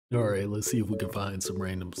Alright, let's see if we can find some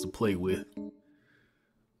randoms to play with.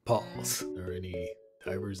 Pause. Are there any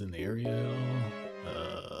divers in the area at all?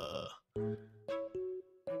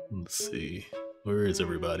 Let's see. Where is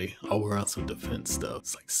everybody? Oh, we're on some defense stuff.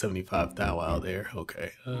 It's like 75 thou out there.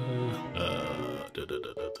 Okay. Let's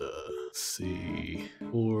see.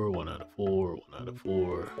 1 out of 4, 1 out of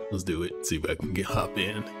 4. Let's do it. See if I can hop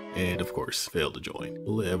in. And of course, fail to join.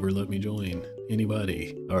 Will it ever let me join?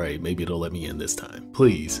 Anybody? Alright, maybe it'll let me in this time.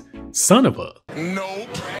 Please. Son of a. Nope.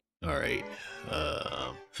 Alright.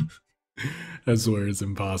 I swear it's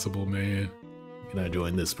impossible, man. Can I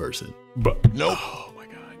join this person? But nope. Oh my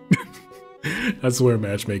god. I swear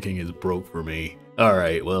matchmaking is broke for me.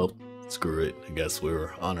 Alright, well, screw it. I guess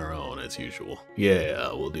we're on our own as usual.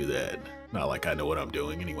 Yeah, we'll do that. Not like I know what I'm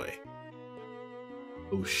doing anyway.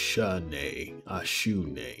 Oshane.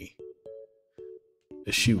 Ashune.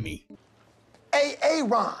 Ashuni.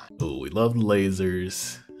 Ron. Oh, we love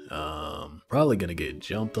lasers. Probably gonna get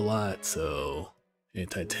jumped a lot, so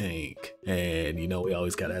anti-tank. And you know, we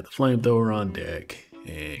always gotta have the flamethrower on deck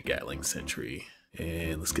and Gatling sentry.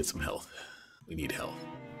 And let's get some health. We need health.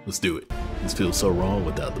 Let's do it. This feels so wrong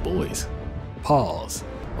without the boys. Pause.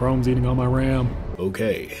 Chrome's eating all my RAM.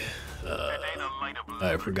 Okay.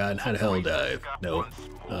 I've forgotten how to hell dive. No.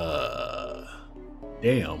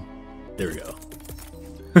 Damn. There we go.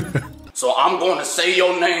 So I'm going to say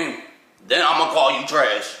your name, then I'm gonna call you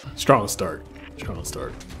trash. Strong start. Strong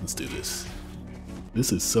start. Let's do this.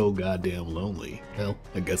 This is so goddamn lonely. Hell,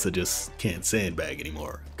 I guess I just can't sandbag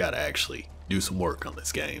anymore. Gotta actually do some work on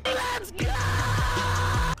this game.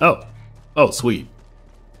 Oh. Oh, sweet.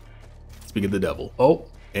 Speak of the devil. Oh,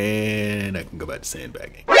 and I can go back to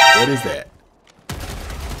sandbagging. What is that?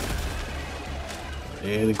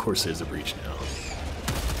 And of course there's a breach now.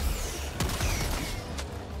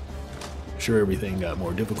 Sure, everything got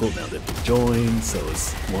more difficult now that we joined, so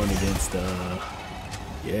it's 1 against,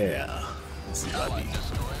 yeah. This is about to be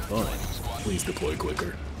fun. Please deploy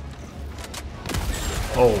quicker.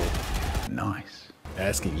 Oh. Nice.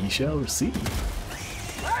 Asking ye shall receive.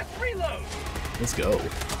 Last reload. Let's go.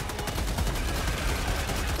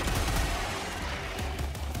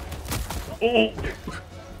 Oh!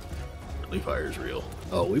 Friendly fire's real.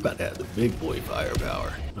 Oh, we about to have the big boy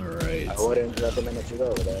firepower. Alright. I wouldn't recommend that you go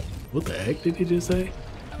over there. What the heck did he just say?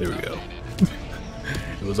 There we go.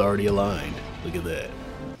 It was already aligned. Look at that.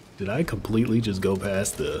 Did I completely just go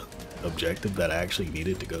past the objective that I actually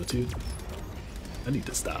needed to go to? I need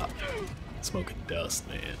to stop. Smoking dust,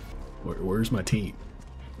 man. Where's my team?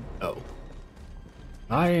 Oh.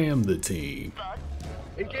 I am the team.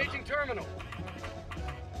 Engaging terminal.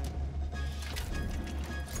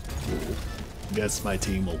 Cool. Guess my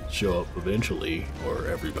team will show up eventually, or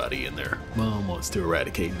everybody in there. Mom wants to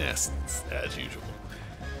eradicate nests, as usual.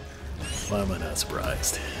 Why am I not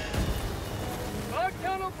surprised? Bug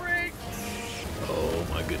tunnel breach. Oh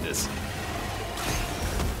my goodness.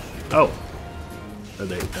 Oh! Are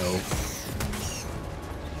they? No.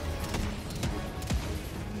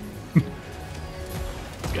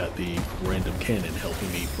 Got the random cannon helping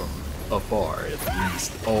me from afar at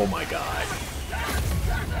least. Oh my god.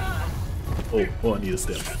 Oh, I need a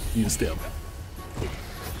stem. Need a stem.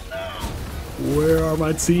 Where are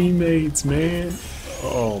my teammates, man?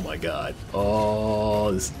 Oh my god.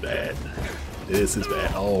 Oh, this is bad. This is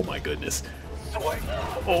bad. Oh my goodness.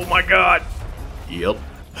 Oh my god. Yep.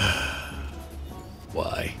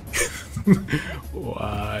 Why?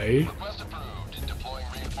 Why?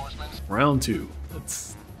 Round 2.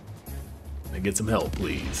 Let's get some help,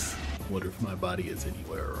 please. Wonder if my body is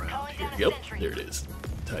anywhere around here. Yep, there it is.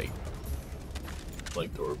 Tight.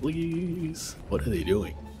 Flamethrower, please. What are they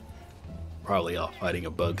doing? Probably off fighting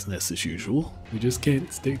a bug's nest as usual. We just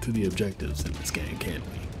can't stick to the objectives in this game, can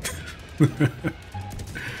we?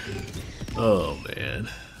 Oh man.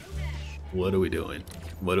 What are we doing?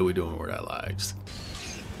 What are we doing with our lives?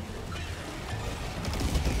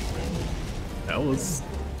 That was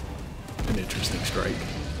an interesting strike.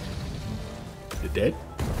 Is it dead?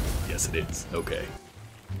 Yes it is. Okay.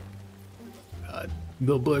 God,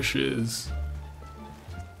 the bushes.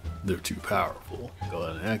 They're too powerful. Go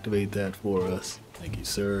ahead and activate that for us. Thank you,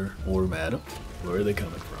 sir. Or madam. Where are they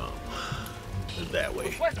coming from? They're that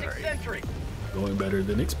way. Alright. Going better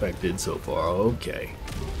than expected so far. Okay.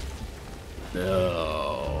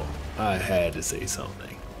 No. I had to say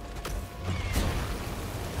something.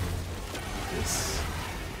 This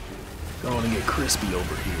going to get crispy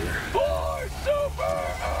over here.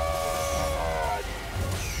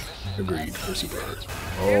 Agreed for super.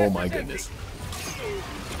 Oh my goodness.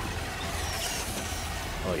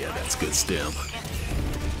 Oh yeah, that's good stem.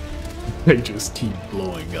 They just keep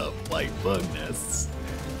blowing up like bug nests.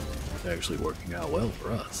 It's actually working out well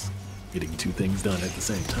for us. Getting two things done at the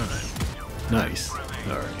same time. Nice.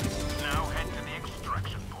 Alright. Now head to the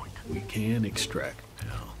extraction point. We can extract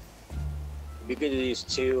now. We could do these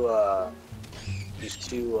two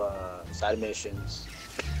side missions.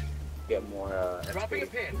 Get more Dropping a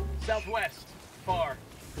XP. pin. Southwest. Far.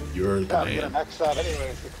 You're the I'm gonna man. max out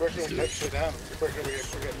anyways. The quicker we take shit down, the quicker we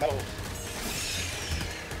get medals.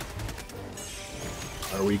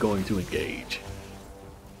 Are we going to engage?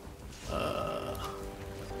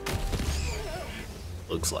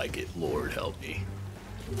 Looks like it. Lord help me.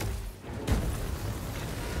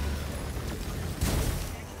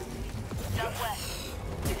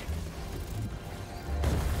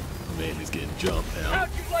 My man is getting jumped now. How'd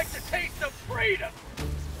you like to taste of freedom?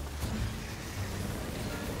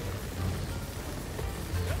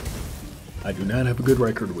 I do not have a good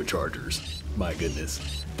record with Chargers. My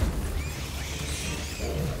goodness.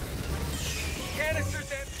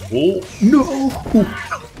 Canisters and Oh, no!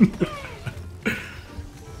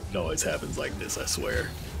 It always happens like this, I swear.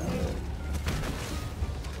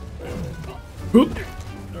 Oop.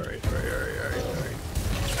 Alright.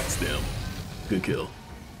 That's them. Good kill.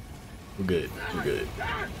 We're good.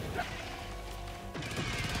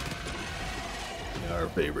 Our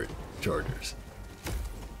favorite Chargers.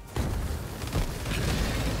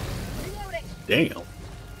 Damn.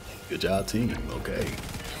 Good job, team. Okay.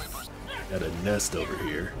 Got a nest over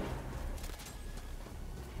here.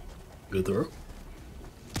 Good throw.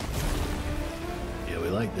 Yeah, we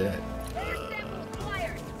like that.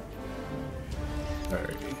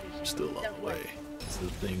 Alright, still a long way. It's the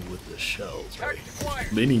thing with the shells, right?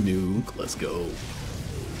 Mini nuke, let's go.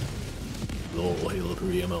 Little Halo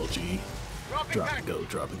 3 MLG. Drop and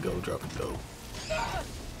go.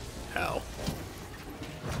 Ow.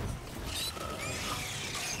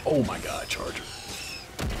 Oh my god, Charger.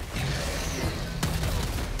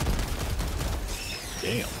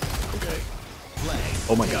 Damn. Okay.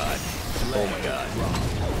 Oh my god.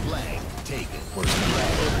 Where's the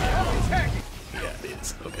yeah, it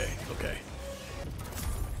is. Okay.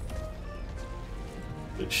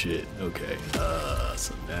 Good shit. Okay.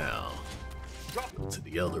 So now to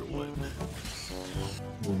the other one.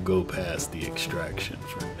 We'll go past the extraction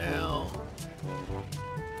for now.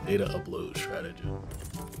 Data upload stratagem.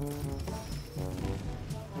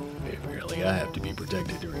 Okay, apparently I have to be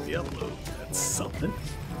protected during the upload. That's something.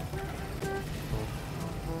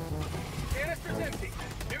 Canister's empty.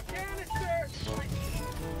 New canister.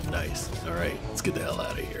 Nice. Alright, let's get the hell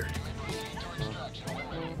out of here.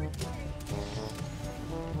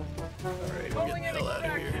 Alright, we're getting the hell out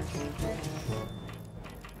of here.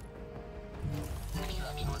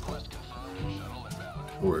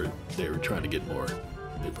 Or they were trying to get more.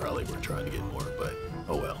 They probably were trying to get more, but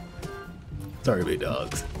oh well. Sorry, big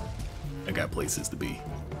dogs. I got places to be.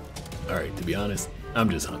 Alright, to be honest, I'm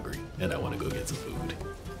just hungry and I want to go get some food.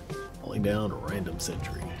 Pulling down a random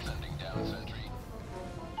sentry. Sending down sentry.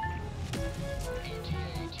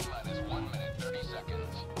 ETA T-minus 1 minute 30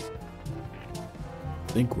 seconds.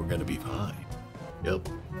 I think we're gonna be fine. Yep,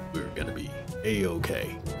 we're gonna be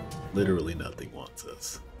A-okay. Literally nothing wants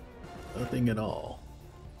us. Nothing at all.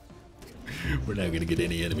 We're not gonna get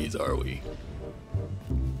any enemies, are we?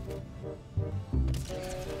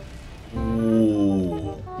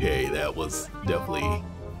 Ooh, okay, that was definitely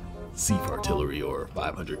Siege artillery or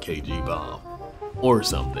 500 kg bomb or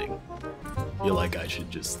something. I feel like I should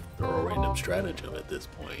just throw a random stratagem at this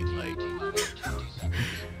point. Like,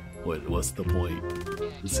 what's the point?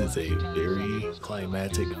 This is a very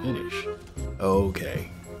climatic finish. Okay,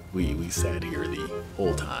 we sat here the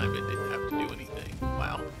whole time and didn't have to do anything.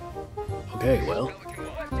 Wow. Okay, well,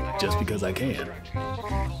 just because I can.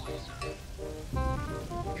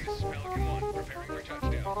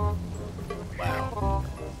 Wow.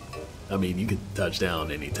 I mean, you can touch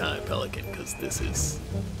down anytime, Pelican, because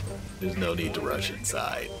there's no need to rush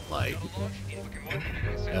inside. Like,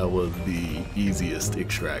 that was the easiest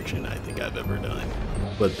extraction I think I've ever done.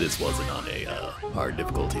 But this wasn't on a hard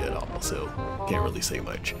difficulty at all, so can't really say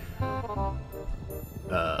much.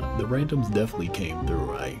 The randoms definitely came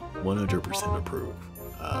through. I 100% approve.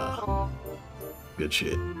 Good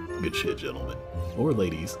shit. Good shit, gentlemen. Or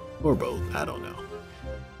ladies. Or both. I don't know.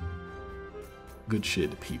 Good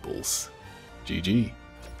shit, peoples. GG.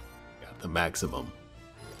 Got the maximum.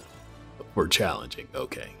 For challenging.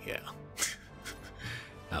 Okay, yeah.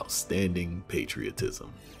 Outstanding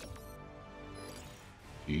patriotism.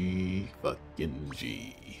 G fucking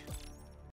G.